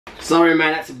Sorry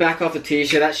man, that's back off the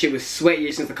t-shirt. That shit was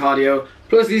sweaty since the cardio.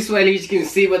 Plus this way at least you can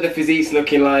see what the physique's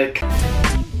looking like.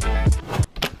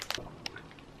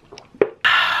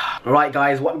 Alright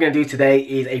guys, what I'm going to do today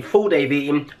is a full day of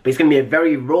eating, but it's going to be a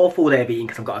very raw full day of eating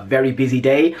because I've got a very busy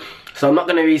day. So I'm not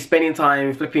going to be spending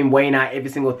time flipping weighing out every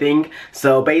single thing.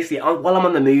 So basically, while I'm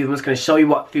on the move, I'm just going to show you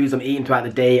what foods I'm eating throughout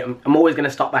the day. I'm always going to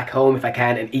stop back home if I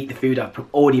can and eat the food I've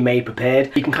already made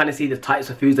prepared. You can kind of see the types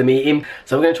of foods I'm eating.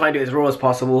 So I'm going to try and do it as raw as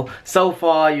possible. So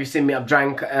far, you've seen me, I've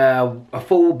drank a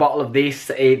full bottle of this.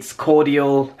 It's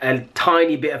cordial, a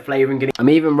tiny bit of flavouring. I'm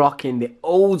even rocking the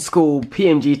old school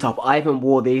PMG top. I haven't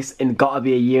wore this in gotta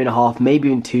be a year and a half, maybe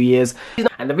even 2 years.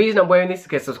 And the reason I'm wearing this is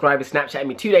because subscribers Snapchatted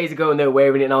me 2 days ago and they were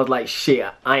wearing it and I was like, shit,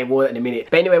 I ain't wore it in a minute.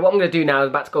 But anyway, what I'm going to do now is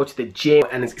about to go to the gym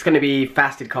and it's going to be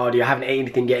fasted cardio. I haven't ate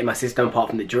anything yet in my system apart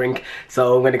from the drink.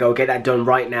 So I'm going to go get that done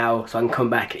right now so I can come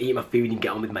back, eat my food and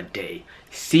get on with my day.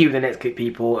 See you in the next clip,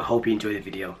 people. I hope you enjoy the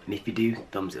video. And if you do,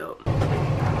 thumbs it up.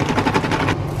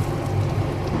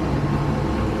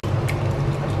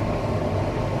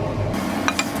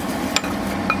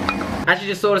 Actually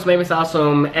just saw this, made myself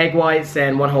some egg whites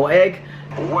and one whole egg.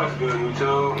 What's good,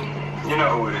 YouTube? You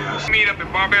know who it is. Meet up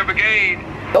at Barbell Brigade.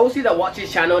 Those of you that watch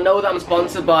this channel know that I'm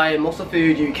sponsored by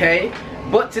MuscleFoodUK.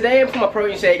 But today for my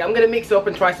protein shake, I'm going to mix it up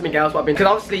and try something else. Because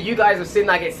obviously you guys have seen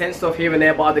I get sent stuff here and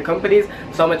there by other companies.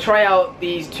 So I'm going to try out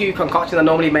these two concoctions I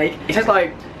normally make. It's just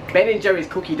like Ben & Jerry's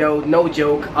cookie dough, no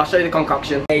joke. I'll show you the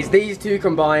concoction. It's these two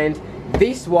combined.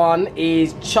 This one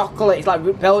is chocolate, it's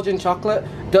like Belgian chocolate,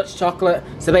 Dutch chocolate.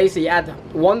 So basically you add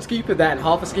 1 scoop of that and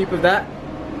half a scoop of that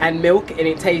and milk and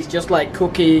it tastes just like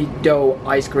cookie dough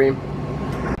ice cream.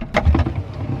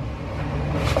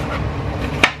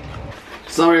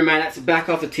 Sorry man, that's back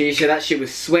off the t-shirt. That shit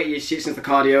was sweaty as shit since the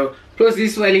cardio. Plus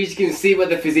this way at least you can see what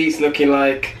the physique's looking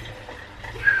like.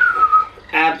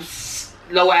 Abs,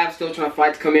 lower abs still trying to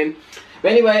fight to come in.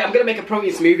 But anyway, I'm going to make a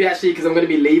protein smoothie actually because I'm going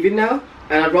to be leaving now.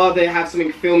 And I'd rather have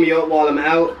something fill me up while I'm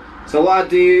out. So what I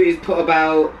do is put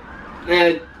about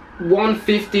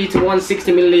 150 to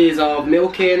 160 milliliters of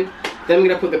milk in. Then I'm going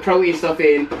to put the protein stuff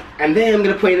in. And then I'm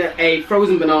going to put in a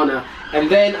frozen banana. And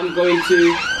then I'm going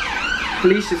to...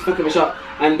 Please just fuck up a shot.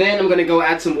 And then I'm going to go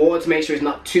add some water to make sure it's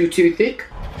not too thick.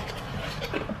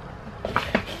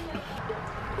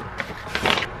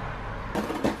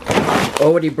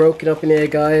 Already broken up in here,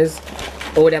 guys.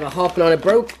 Already have a half banana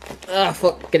broke. Ah,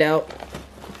 fuck, get out.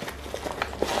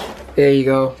 There you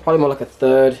go. Probably more like a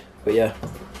third, but yeah.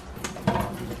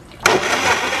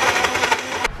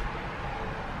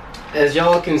 As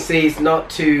y'all can see, it's not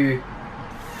too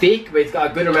thick, but it's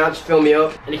got a good amount to fill me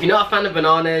up. And if you're not a fan of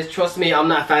bananas, trust me, I'm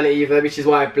not a fan of either, which is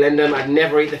why I blend them. I'd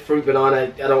never eat the fruit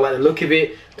banana. I don't like the look of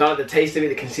it, don't like the taste of it,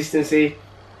 the consistency.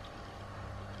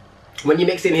 When you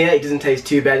mix it in here, it doesn't taste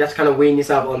too bad. Just kind of wean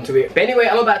yourself onto it. But anyway,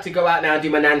 I'm about to go out now and do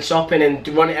my nan shopping and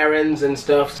run errands and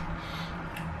stuff.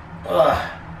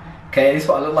 Ugh. Okay, this is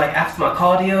what I look like after my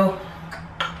cardio.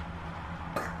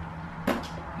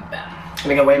 I'm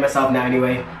gonna go weigh myself now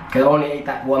anyway, because I only ate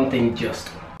that one thing just.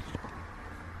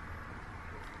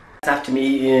 After me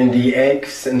eating the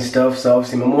eggs and stuff, so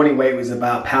obviously my morning weight was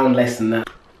about a pound less than that.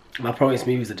 My protein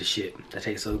smoothies are the shit. They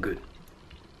taste so good.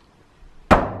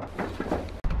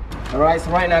 Alright,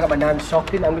 so right now I got my nan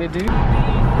shopping I'm gonna do.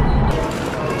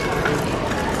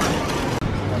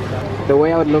 The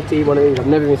way I would love to eat one of these, I've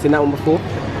never even seen that one before.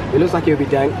 It looks like it would be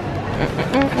dank.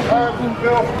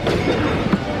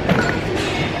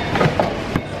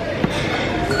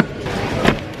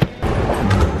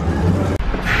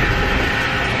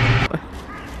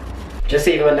 Just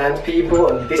eating my nan's people,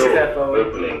 and this is her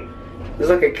phone. It's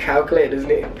like a calculator, doesn't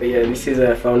it? But yeah, this is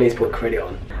her phone, he's put credit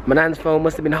on. My nan's phone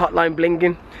must have been hotline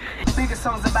blinking. Bigger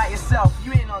songs about yourself,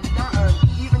 you ain't on nothing.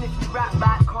 Even if you rap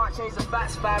back, can't change the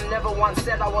facts, fam. Never once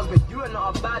said I was, but you are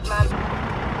not a bad man.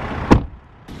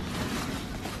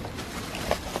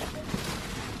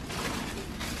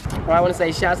 Alright, I want to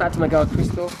say shouts out to my girl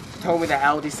Crystal. She told me that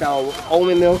Aldi sell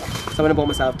almond milk, so I'm going to buy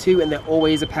myself 2 and they're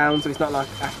always £1, so it's not like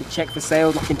I have to check for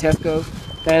sales like in Tesco.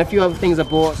 And a few other things I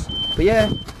bought. But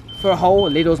yeah, for a whole,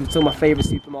 Lidl's still my favourite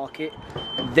supermarket.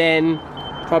 And then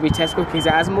probably Tesco because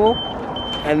it has more.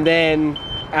 And then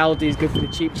Aldi is good for the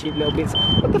cheap little bits.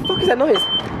 What the fuck is that noise?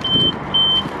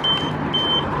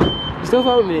 You still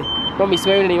following me? Want me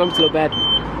swearing and you want me to look bad?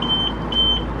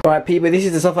 Right people, this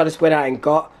is the stuff I just went out and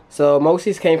got. So most of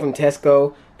this came from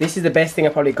Tesco. This is the best thing I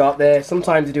probably got there.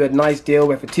 Sometimes they do a nice deal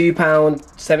where for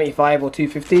 £2.75 or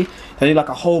 £2.50 they do like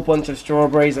a whole bunch of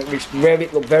strawberries that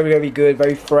look very good,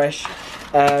 very fresh.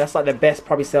 That's like the best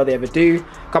probably sale they ever do.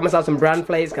 Got myself some bran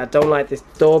flakes, I don't like this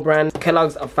store brand.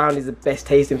 Kellogg's I've found is the best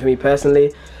tasting for me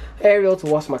personally. Ariel to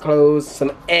wash my clothes,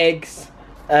 some eggs,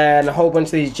 and a whole bunch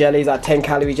of these jellies, like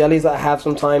 10-calorie jellies that I have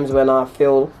sometimes when I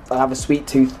feel I have a sweet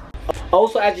tooth.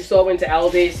 Also, as you saw, I went to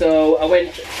Aldi, so I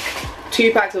went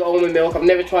 2 packs of almond milk. I've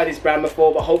never tried this brand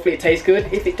before, but hopefully it tastes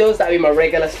good. If it does, that'll be my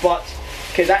regular spot,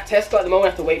 because at Tesco at the moment I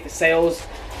have to wait for sales.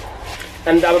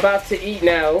 And I'm about to eat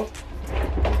now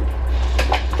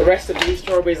the rest of these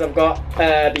strawberries I've got,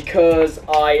 because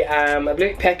I am a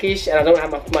bit peckish and I don't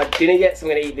have my dinner yet, so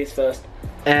I'm going to eat this first.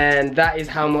 And that is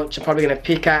how much I'm probably going to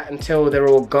pick at until they're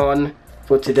all gone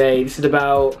for today. This is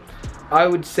about, I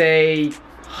would say,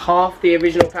 half the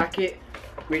original packet,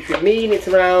 which would mean it's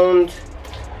around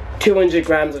 200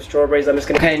 grams of strawberries. I'm just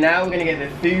going to... Okay, now we're going to get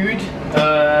the food,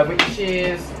 which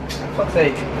is, for fuck's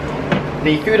sake,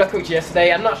 the food I cooked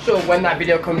yesterday. I'm not sure when that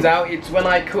video comes out. It's when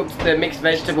I cooked the mixed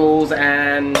vegetables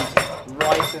and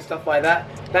rice and stuff like that.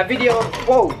 That video,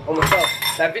 whoa, almost fell.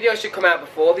 That video should come out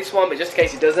before this one, but just in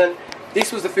case it doesn't,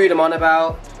 this was the food I'm on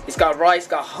about. It's got rice,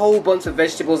 got a whole bunch of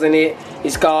vegetables in it.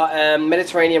 It's got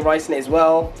Mediterranean rice in it as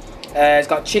well. It's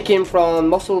got chicken from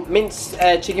minced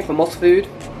chicken from MuscleFood.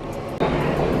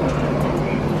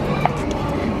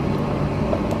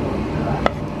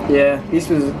 Yeah, this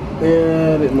was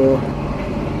a bit more.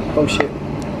 Oh shit.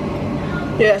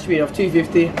 Yeah, that should be enough,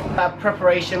 250.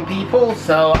 Preparation, people.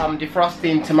 So I'm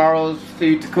defrosting tomorrow's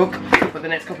food to cook for the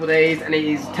next couple of days, and it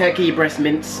is turkey breast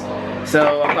mince.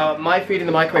 So I've got my food in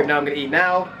the microwave now, I'm going to eat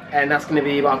now, and that's going to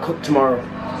be what I'll cook tomorrow.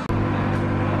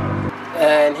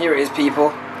 And here it is,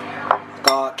 people. It's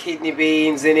got kidney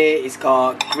beans in it, it's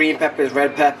got green peppers,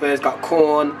 red peppers, it's got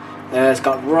corn, it's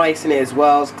got rice in it as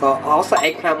well, it's got also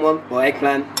eggplant one, or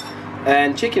eggplant,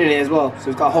 and chicken in it as well. So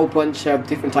it's got a whole bunch of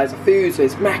different types of food, so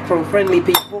it's macro friendly,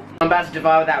 people. I'm about to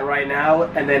devour that right now,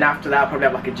 and then after that I'll probably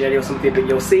have like a jelly or something, but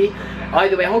you'll see.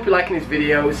 Either way, I hope you're liking this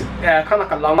video. It's kind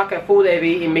of like a full day of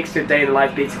eating mixed with day in the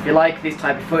life bits. If you like this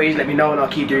type of footage, let me know and I'll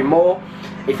keep doing more.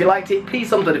 If you liked it, please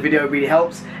thumbs up the video, it really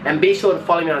helps. And be sure to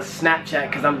follow me on Snapchat,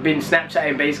 because I've been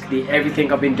Snapchatting basically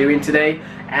everything I've been doing today.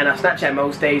 And I Snapchat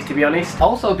most days, to be honest.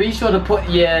 Also, be sure to put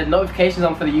your notifications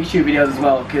on for the YouTube videos as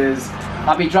well, because I'm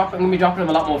going to be dropping them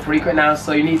a lot more frequent now.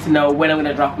 So you need to know when I'm going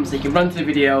to drop them, so you can run to the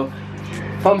video,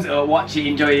 thumbs it up, watch it,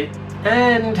 enjoy it,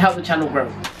 and help the channel grow.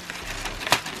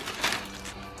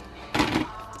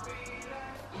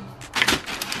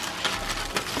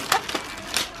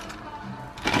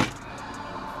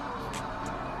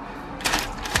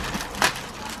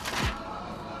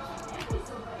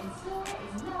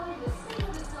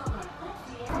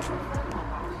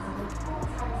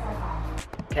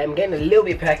 Okay, I'm getting a little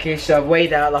bit peckish, so I've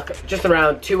weighed out like just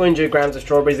around 200 grams of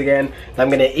strawberries again that I'm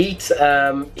going to eat.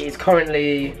 It's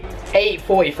currently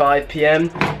 8:45 p.m,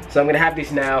 so I'm going to have this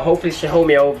now. Hopefully it should hold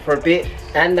me over for a bit.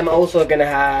 And I'm also going to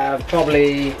have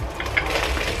probably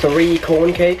 3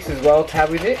 corn cakes as well to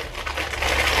have with it.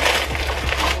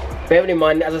 Bear in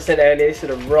mind, as I said earlier, this is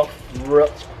a rough,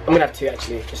 I'm going to have 2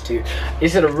 actually, just 2.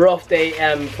 This is a rough day,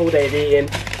 full day of eating.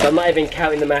 So I'm not even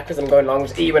counting the macros I'm going along,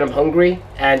 just eat when I'm hungry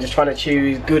and just trying to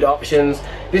choose good options.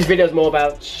 This video is more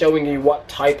about showing you what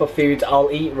type of foods I'll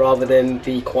eat rather than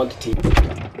the quantity.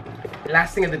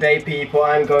 Last thing of the day, people,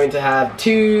 I'm going to have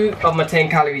 2 of my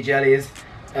 10-calorie jellies.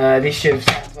 This should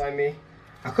satisfy me.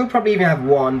 I could probably even have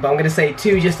 1, but I'm going to say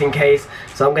 2 just in case.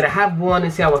 So I'm going to have 1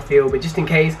 and see how I feel, but just in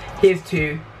case, here's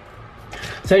 2.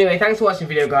 So anyway, thanks for watching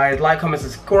the video, guys. Like, comment,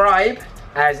 subscribe,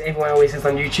 as everyone always says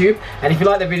on YouTube. And if you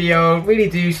like the video, really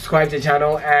do subscribe to the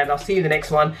channel, and I'll see you in the next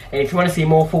one. And if you want to see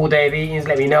more full day of eatings,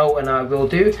 let me know and I will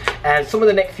do. And some of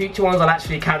the next future ones I'll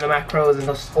actually count the macros and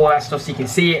all that stuff so you can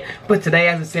see it. But today,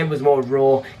 as I said, was more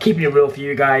raw, keeping it real for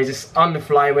you guys, just on the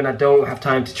fly when I don't have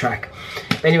time to track.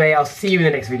 But anyway, I'll see you in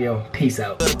the next video. Peace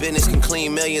out. Business can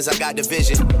clean millions, I got the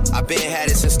vision. I've been had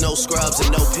it since no scrubs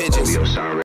and no pigeons.